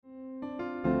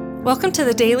Welcome to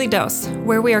the Daily Dose,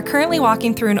 where we are currently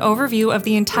walking through an overview of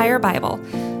the entire Bible.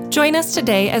 Join us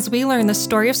today as we learn the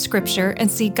story of Scripture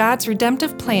and see God's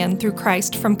redemptive plan through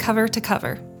Christ from cover to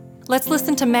cover. Let's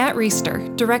listen to Matt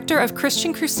Reisetter, Director of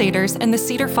Christian Crusaders and the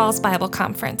Cedar Falls Bible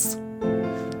Conference.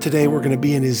 Today we're going to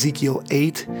be in Ezekiel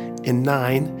 8 and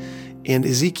 9, and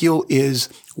Ezekiel is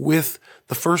with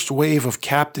the first wave of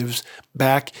captives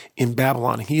back in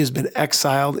Babylon. He has been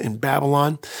exiled in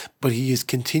Babylon, but he is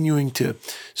continuing to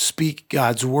speak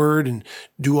God's word and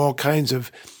do all kinds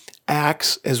of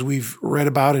acts, as we've read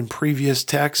about in previous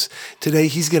texts. Today,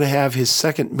 he's going to have his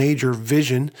second major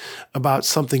vision about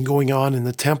something going on in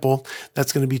the temple.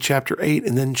 That's going to be chapter 8.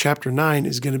 And then chapter 9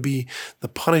 is going to be the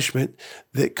punishment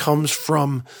that comes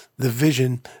from the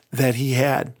vision that he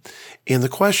had. And the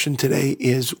question today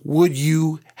is, would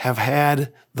you have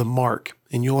had the mark?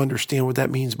 And you'll understand what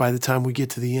that means by the time we get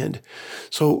to the end.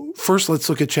 So first, let's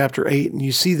look at chapter 8. And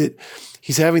you see that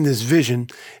he's having this vision,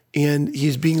 and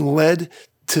he's being led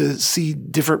to see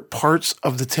different parts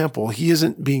of the temple. He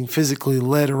isn't being physically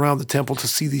led around the temple to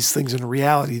see these things in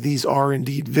reality. These are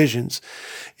indeed visions.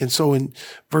 And so in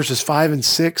verses 5 and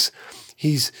 6,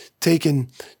 he's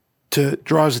taken to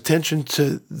draw his attention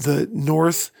to the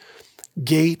north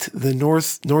gate, the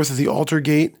north of the altar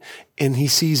gate, and he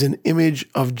sees an image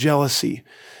of jealousy.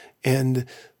 And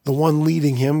the one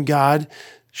leading him, God,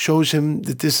 shows him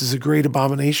that this is a great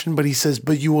abomination, but he says,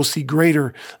 but you will see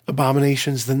greater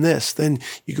abominations than this. Then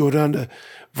you go down to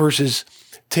verses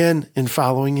 10 and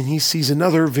following, and he sees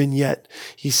another vignette.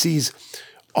 He sees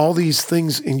all these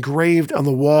things engraved on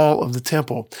the wall of the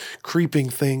temple, creeping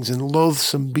things and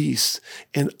loathsome beasts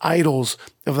and idols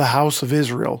of the house of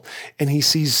Israel. And he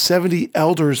sees 70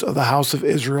 elders of the house of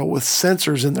Israel with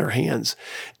censers in their hands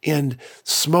and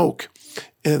smoke,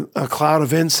 and a cloud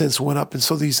of incense went up. And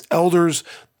so these elders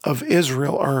of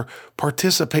Israel are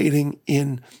participating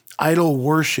in idol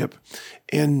worship.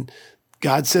 And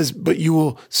God says, but you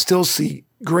will still see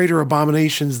greater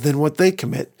abominations than what they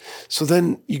commit. So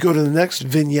then you go to the next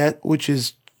vignette, which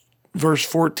is verse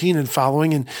 14 and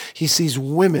following, and he sees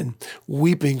women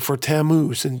weeping for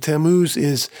Tammuz. And Tammuz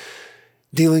is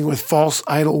dealing with false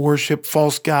idol worship,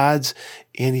 false gods.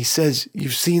 And he says,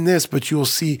 you've seen this, but you will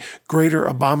see greater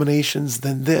abominations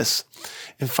than this.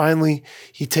 And finally,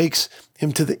 he takes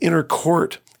him to the inner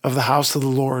court of the house of the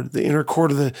Lord, the inner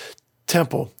court of the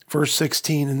temple, verse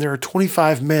 16. And there are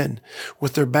 25 men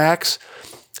with their backs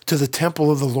to the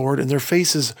temple of the Lord, and their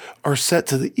faces are set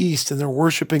to the east, and they're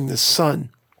worshiping the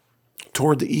sun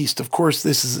toward the east. Of course,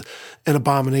 this is an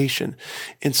abomination.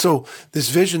 And so this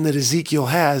vision that Ezekiel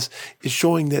has is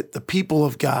showing that the people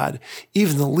of God,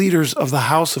 even the leaders of the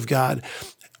house of God,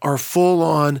 are full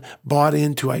on bought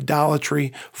into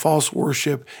idolatry, false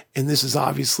worship, and this is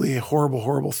obviously a horrible,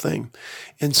 horrible thing.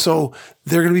 And so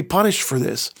they're going to be punished for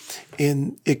this.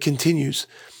 And it continues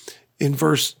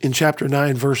in chapter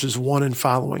 9, verses 1 and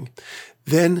following.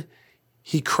 Then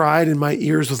he cried in my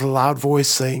ears with a loud voice,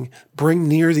 saying, bring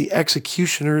near the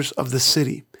executioners of the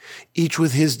city, each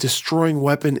with his destroying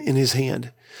weapon in his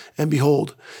hand. And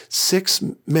behold, 6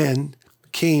 men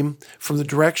came from the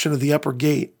direction of the upper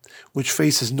gate, which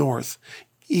faces north,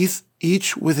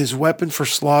 each with his weapon for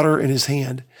slaughter in his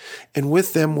hand. And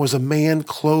with them was a man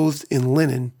clothed in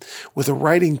linen, with a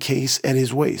writing case at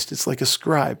his waist. It's like a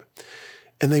scribe.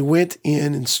 And they went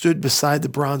in and stood beside the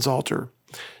bronze altar.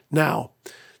 Now,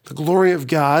 the glory of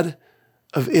God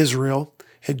of Israel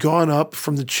had gone up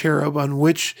from the cherub on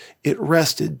which it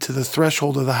rested to the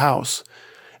threshold of the house.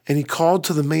 And he called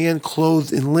to the man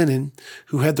clothed in linen,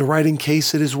 who had the writing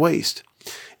case at his waist.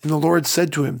 And the Lord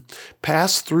said to him,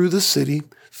 pass through the city,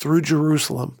 through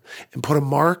Jerusalem, and put a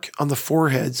mark on the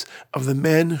foreheads of the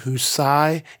men who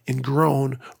sigh and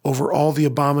groan over all the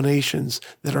abominations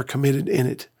that are committed in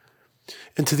it.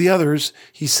 And to the others,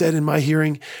 he said in my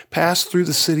hearing, pass through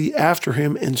the city after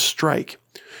him and strike.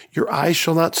 Your eyes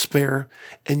shall not spare,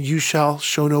 and you shall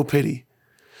show no pity.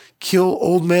 Kill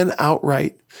old men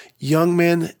outright, young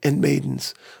men and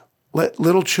maidens, let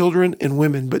little children and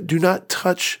women, but do not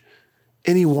touch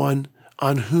anyone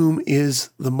on whom is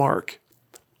the mark,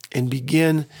 and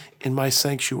begin in my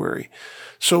sanctuary.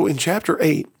 So in chapter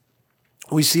 8,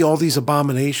 we see all these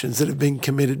abominations that have been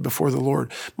committed before the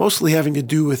Lord, mostly having to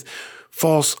do with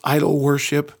false idol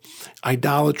worship,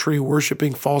 idolatry,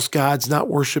 worshiping false gods, not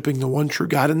worshiping the one true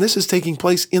God. And this is taking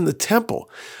place in the temple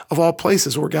of all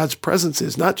places where God's presence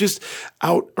is, not just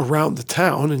out around the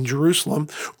town in Jerusalem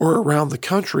or around the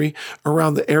country,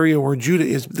 around the area where Judah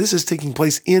is. This is taking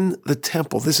place in the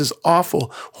temple. This is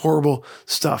awful, horrible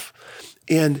stuff.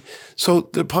 And so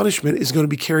the punishment is going to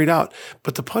be carried out,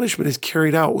 but the punishment is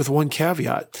carried out with one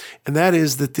caveat, and that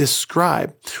is that this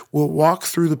scribe will walk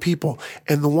through the people,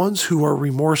 and the ones who are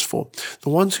remorseful, the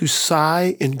ones who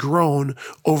sigh and groan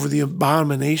over the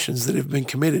abominations that have been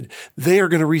committed, they are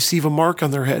going to receive a mark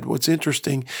on their head. What's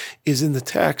interesting is in the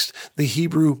text, the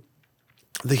Hebrew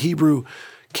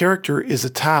character is a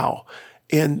tau,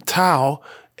 and tau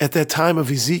at that time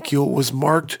of Ezekiel was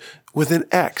marked with an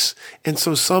X. And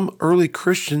so some early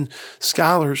Christian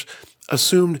scholars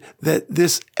assumed that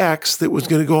this X that was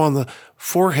going to go on the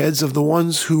foreheads of the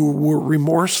ones who were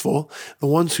remorseful, the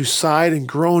ones who sighed and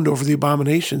groaned over the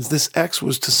abominations, this X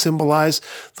was to symbolize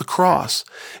the cross.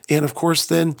 And of course,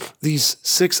 then these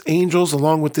 6 angels,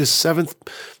 along with this 7th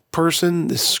person,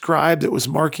 this scribe that was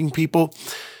marking people,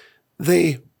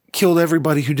 they killed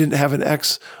everybody who didn't have an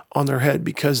X on their head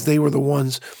because they were the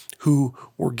ones who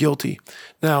were guilty.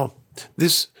 Now,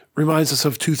 this reminds us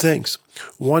of 2 things.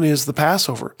 One is the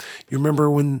Passover. You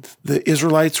remember when the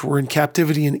Israelites were in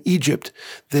captivity in Egypt,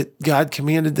 that God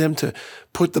commanded them to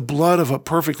put the blood of a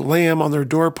perfect lamb on their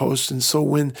doorposts. And so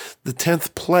when the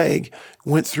 10th plague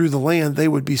went through the land, they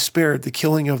would be spared, the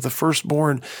killing of the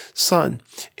firstborn son.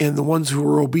 And the ones who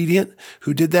were obedient,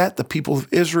 who did that, the people of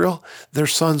Israel, their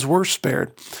sons were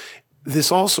spared.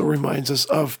 This also reminds us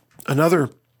of another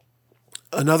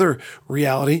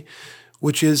reality,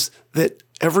 which is that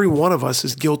every one of us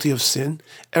is guilty of sin.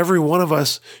 Every one of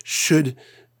us should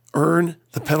earn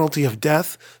the penalty of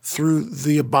death through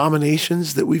the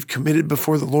abominations that we've committed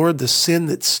before the Lord, the sin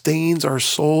that stains our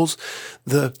souls,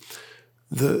 the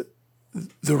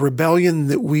rebellion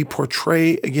that we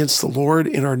portray against the Lord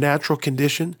in our natural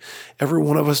condition. Every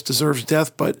one of us deserves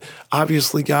death, but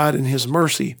obviously God in his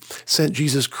mercy sent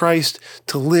Jesus Christ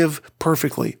to live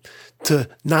perfectly, to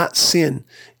not sin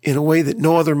in a way that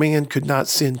no other man could not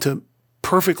sin, to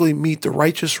perfectly meet the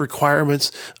righteous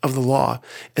requirements of the law,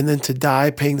 and then to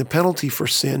die paying the penalty for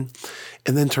sin,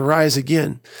 and then to rise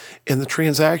again. And the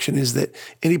transaction is that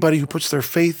anybody who puts their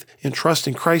faith and trust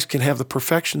in Christ can have the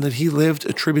perfection that he lived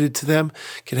attributed to them,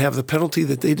 can have the penalty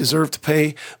that they deserve to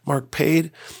pay, Mark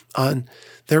paid on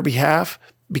their behalf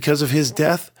because of his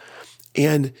death.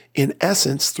 And in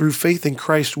essence, through faith in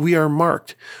Christ, we are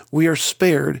marked. We are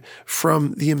spared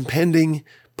from the impending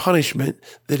punishment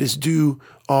that is due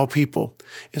all people.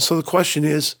 And so the question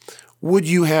is, would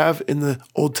you have in the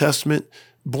Old Testament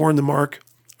borne the mark?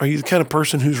 Are you the kind of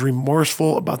person who's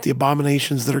remorseful about the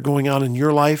abominations that are going on in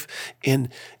your life and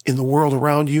in the world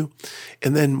around you?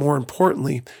 And then more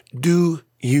importantly, do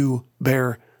you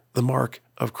bear the mark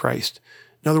of Christ?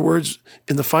 In other words,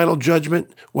 in the final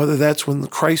judgment, whether that's when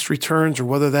Christ returns or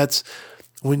whether that's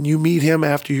when you meet him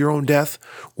after your own death,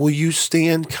 will you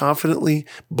stand confidently,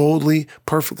 boldly,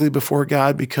 perfectly before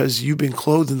God because you've been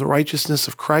clothed in the righteousness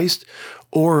of Christ?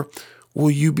 Or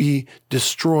will you be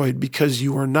destroyed because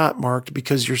you are not marked,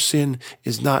 because your sin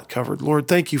is not covered? Lord,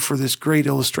 thank you for this great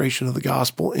illustration of the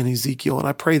gospel in Ezekiel. And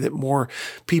I pray that more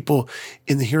people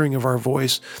in the hearing of our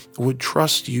voice would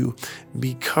trust you,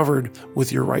 be covered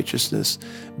with your righteousness,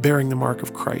 bearing the mark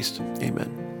of Christ.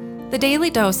 Amen. The Daily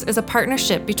Dose is a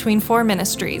partnership between 4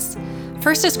 ministries.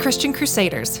 First is Christian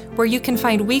Crusaders, where you can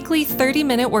find weekly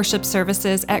 30-minute worship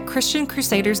services at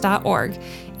christiancrusaders.org,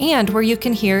 and where you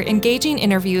can hear engaging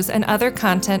interviews and other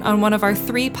content on one of our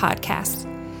 3 podcasts.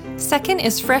 Second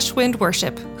is Fresh Wind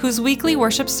Worship, whose weekly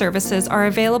worship services are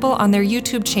available on their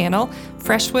YouTube channel,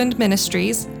 Fresh Wind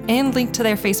Ministries, and linked to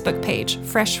their Facebook page,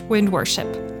 Fresh Wind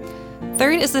Worship.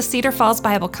 Third is the Cedar Falls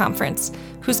Bible Conference,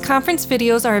 whose conference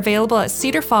videos are available at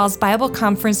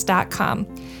cedarfallsbibleconference.com.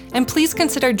 And please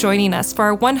consider joining us for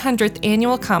our 100th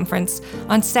annual conference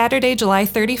on Saturday, July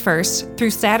 31st through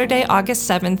Saturday, August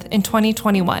 7th in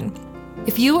 2021.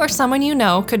 If you or someone you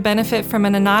know could benefit from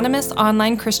an anonymous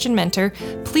online Christian mentor,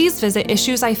 please visit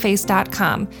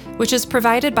issuesiface.com, which is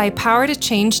provided by Power to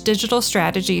Change Digital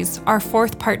Strategies, our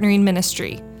 4th partnering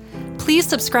ministry. Please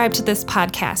subscribe to this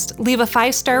podcast, leave a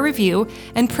 5-star review,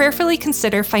 and prayerfully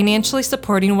consider financially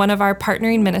supporting one of our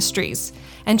partnering ministries.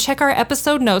 And check our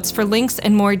episode notes for links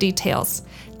and more details.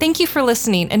 Thank you for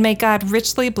listening, and may God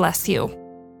richly bless you.